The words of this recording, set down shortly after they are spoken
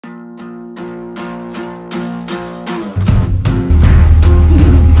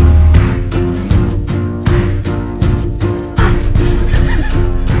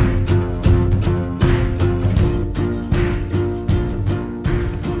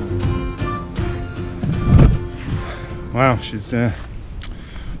Wow, she's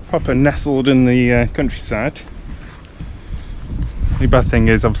proper nestled in the countryside. The bad thing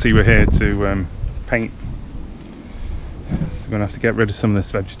is, obviously, we're here to paint, so we're going to have to get rid of some of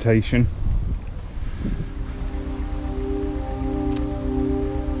this vegetation.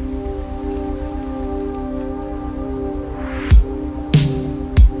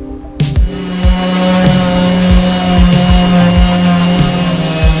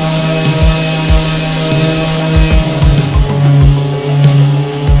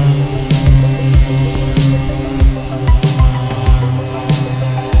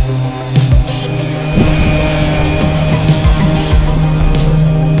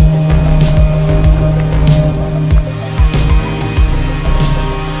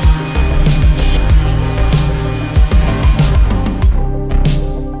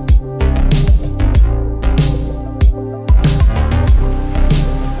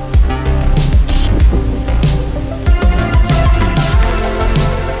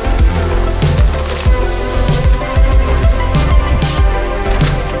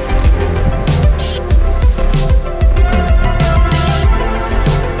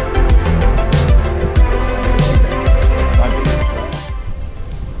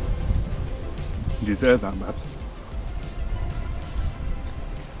 You deserve that, Babs.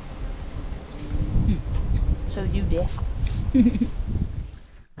 So you did.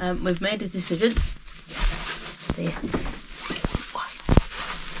 We've made a decision. Stay.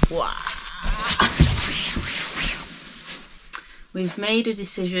 Wow. We've made a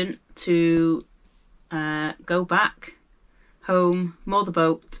decision to go back home, moor the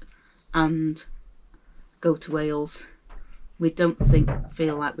boat, and go to Wales. We don't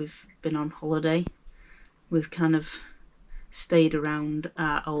feel like we've been on holiday. We've kind of stayed around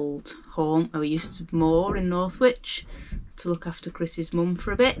our old home. We used to moor in Northwich to look after Chris's mum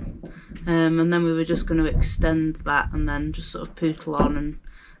for a bit, and then we were just going to extend that and then just sort of pootle on and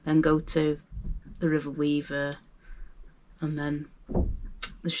then go to the River Weaver and then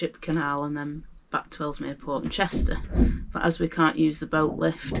the Ship Canal and then back to Ellesmere Port and Chester. But as we can't use the boat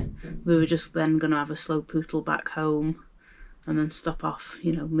lift, we were just then going to have a slow pootle back home and then stop off,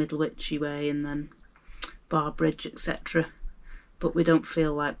 you know, Middlewichy way and then Bar Bridge, etc. But we don't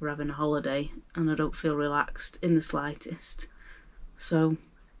feel like we're having a holiday, and I don't feel relaxed in the slightest. So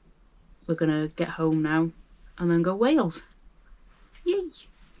we're going to get home now and then go Wales. Yay!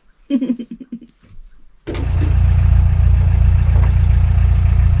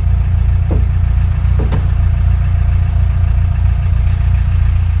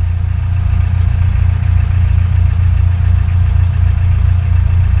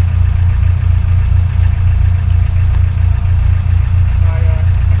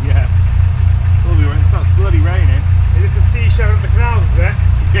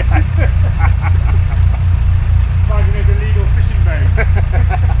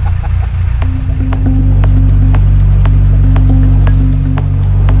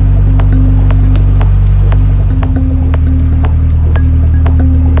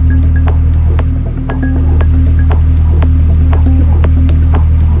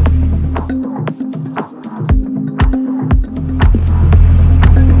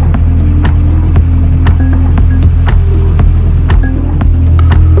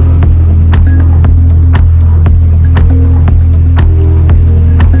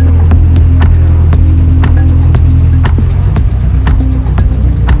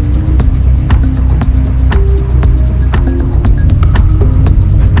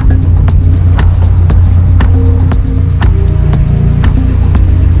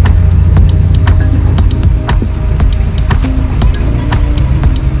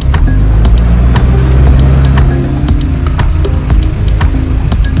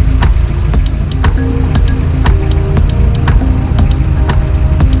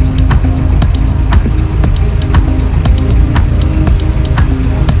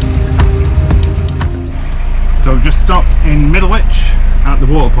 Stopped in Middlewich at the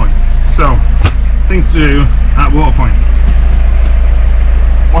water point. So, things to do at water point.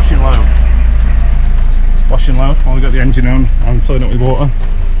 Wash and load. Wash and load while we got the engine on and filling it with water.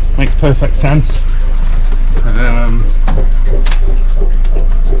 Makes perfect sense.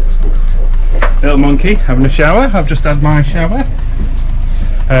 Little monkey having a shower. I've just had my shower.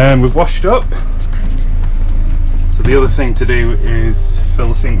 We've washed up. So the other thing to do is fill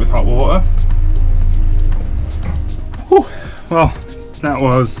the sink with hot water. Whew. Well, that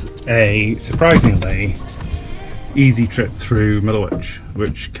was a surprisingly easy trip through Middlewich,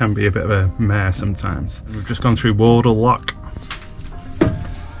 which can be a bit of a mare sometimes. We've just gone through Wardle Lock.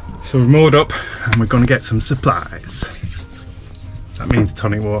 So we've moored up and we're going to get some supplies. That means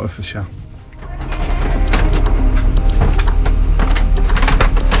tonic water for sure.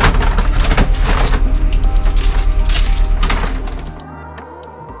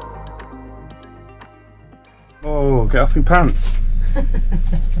 get off your pants.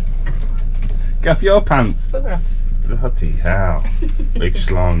 Get off your pants. Bloody hell. Big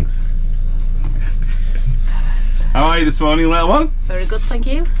schlongs. How are you this morning, little one? Very good, thank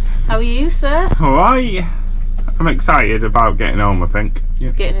you. How are you, sir? Alright. I'm excited about getting home, I think.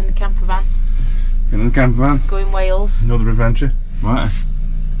 Yeah. Getting in the camper van. Getting in the camper van. Going Wales. Another adventure. Right.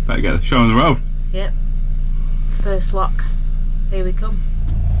 Better get the show on the road. Yep. First lock. Here we come.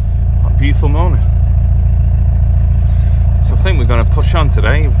 What a beautiful morning. So I think we're going to push on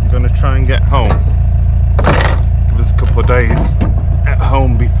today. We're going to try and get home. Give us a couple of days at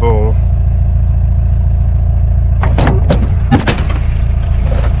home before.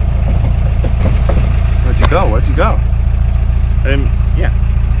 Where'd you go? Where'd you go? Yeah.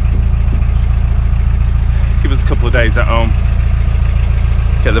 Give us a couple of days at home.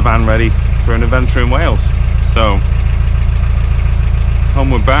 Get the van ready for an adventure in Wales. So,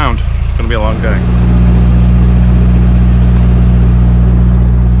 homeward bound. It's going to be a long day.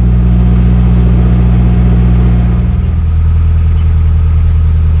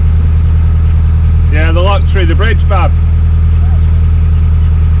 Yeah, the lock's through the bridge, Babs.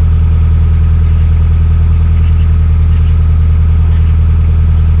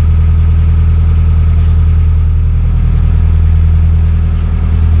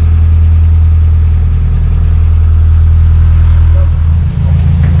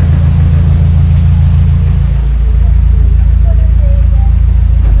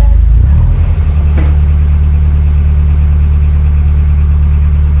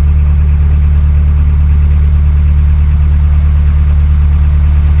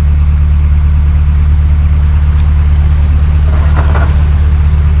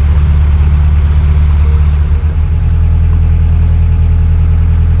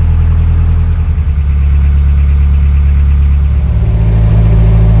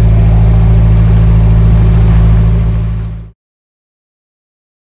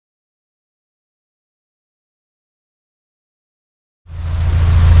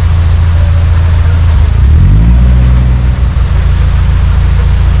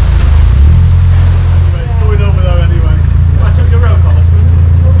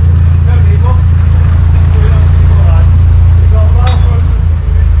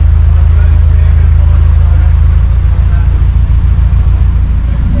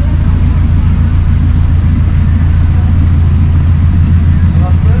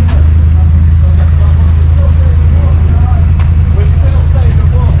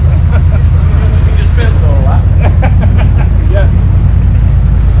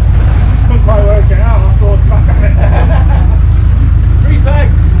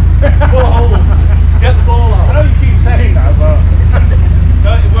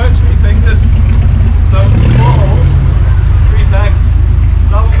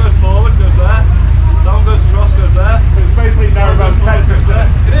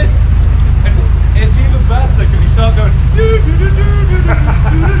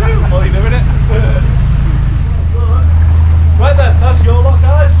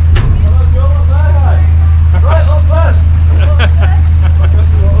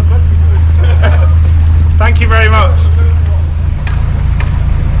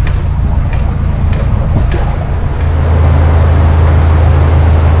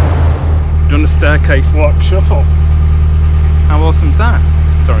 Staircase lock shuffle. How awesome's that?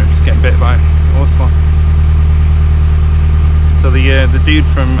 Sorry, I'm just getting bit by a horsefly. So the dude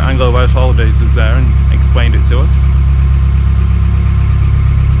from Anglo Welsh Holidays was there and explained it to us.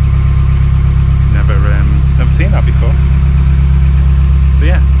 Never seen that before. So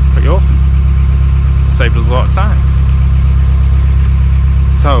yeah, pretty awesome. Saved us a lot of time.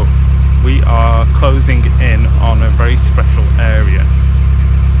 So we are closing in on a very special area.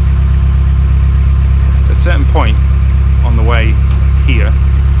 At a certain point on the way here,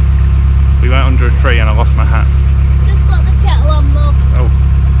 we went under a tree and I lost my hat. Just got the kettle on, love. Oh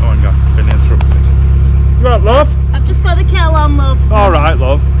hang on, been interrupted. You right, love? I've just got the kettle on, love. Alright,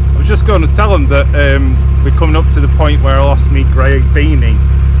 love. I was just going to tell them that we're coming up to the point where I lost me grey beanie.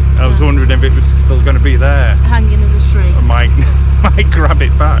 I was wondering if it was still going to be there. Hanging in the tree. I might grab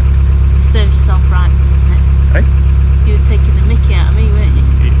it back. You served yourself right, doesn't it? Hey? You were taking the mickey out of me, weren't you?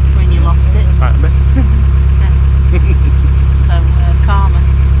 Yeah. When you lost it. Right, me. So, karma.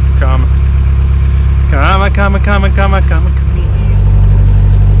 Karma. Karma, karma, karma, karma, karma, karma.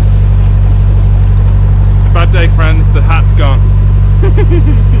 It's a bad day, friends. The hat's gone. Be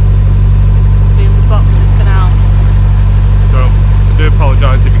in the bottom of the canal. So, I do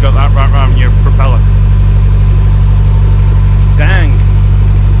apologise if you got that right round your propeller. Dang.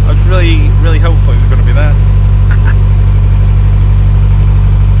 I was really hopeful it was going to be there.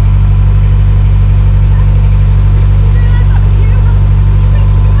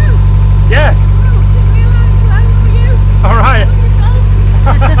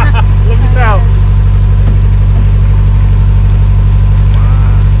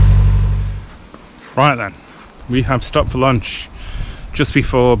 Right then, we have stopped for lunch just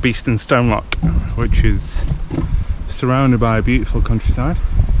before Beeston Stonelock, which is surrounded by a beautiful countryside,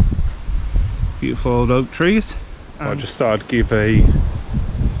 beautiful old oak trees. I just thought I'd give a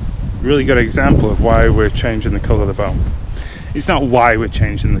really good example of why we're changing the colour of the boat. It's not why we're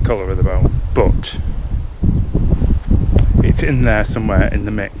changing the colour of the boat, but it's in there somewhere in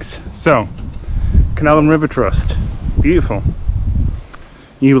the mix. So, Canal and River Trust, beautiful.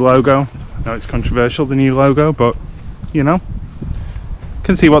 New logo. I know it's controversial, the new logo, but you know,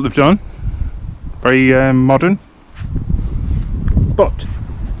 can see what they've done. Very modern, but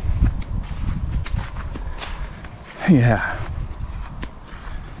yeah,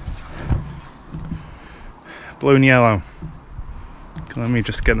 blue and yellow. Let me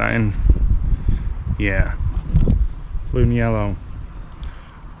just get that in. Yeah, blue and yellow,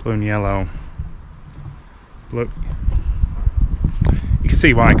 blue and yellow, blue. You can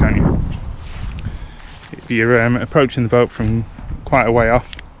see why, can't you? If you're approaching the boat from quite a way off,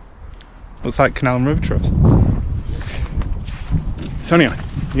 looks like Canal and River Trust. So anyway,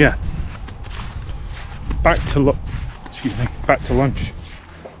 yeah, back to lunch.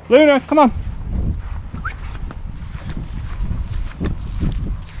 Luna, come on.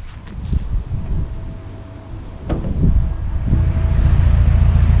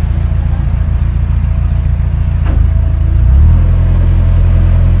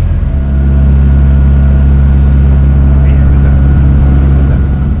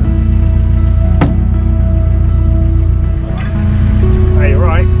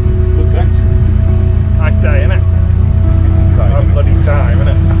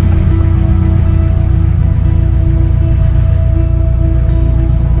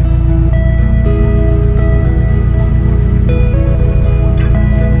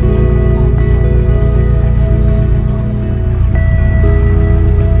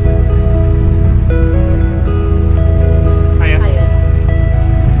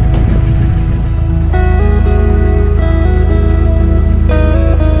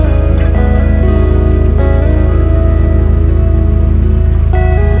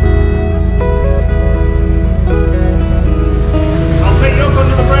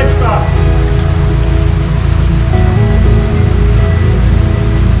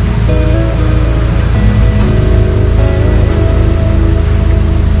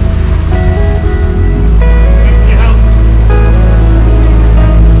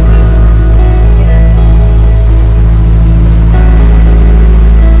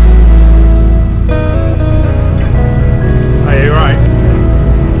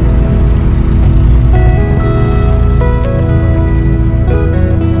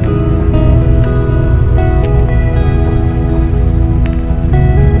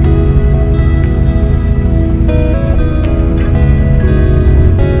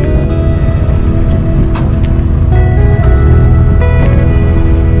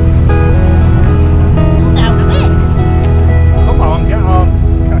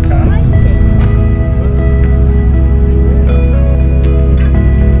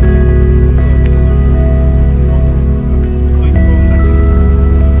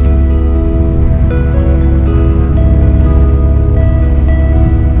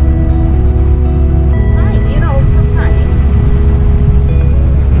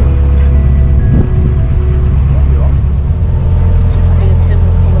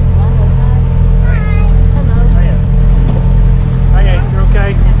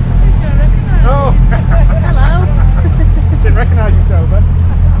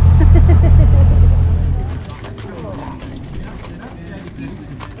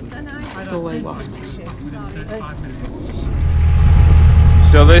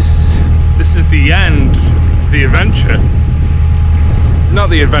 So this is the end of the adventure. Not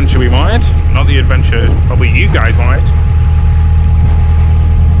the adventure we wanted, not the adventure probably you guys wanted.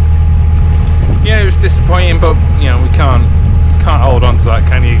 Yeah, it was disappointing, but you know, we can't hold on to that,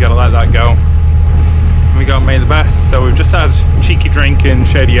 can you? You gotta let that go. And we got made the best. So we've just had a cheeky drink in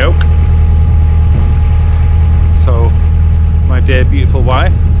Shady Oak. So my dear beautiful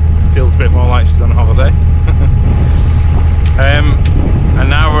wife feels a bit more like she's on holiday. And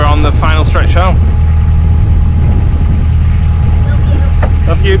now we're on the final stretch home.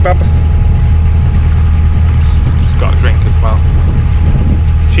 Love you, Babs. Just got a drink as well.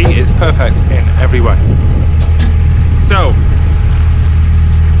 She is perfect in every way. So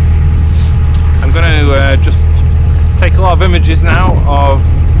I'm going to just take a lot of images now of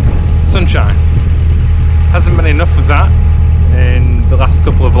sunshine. Hasn't been enough of that in the last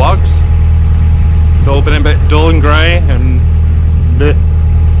couple of vlogs. It's all been a bit dull and grey and bleh.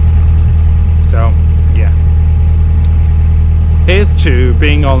 So yeah, Here's to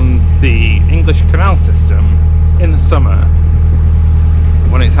being on the English canal system in the summer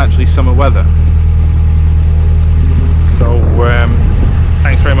when it's actually summer weather. So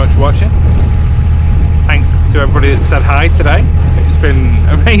thanks very much for watching. Thanks to everybody that said hi today. It's been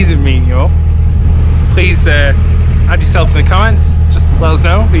amazing meeting you all. Please add yourself in the comments, just let us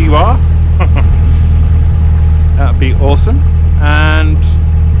know who you are. That'd be awesome. And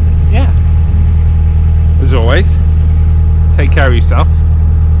yeah, as always, take care of yourself,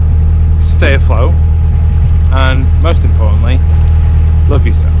 stay afloat, and most importantly, love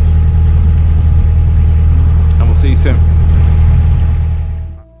yourself.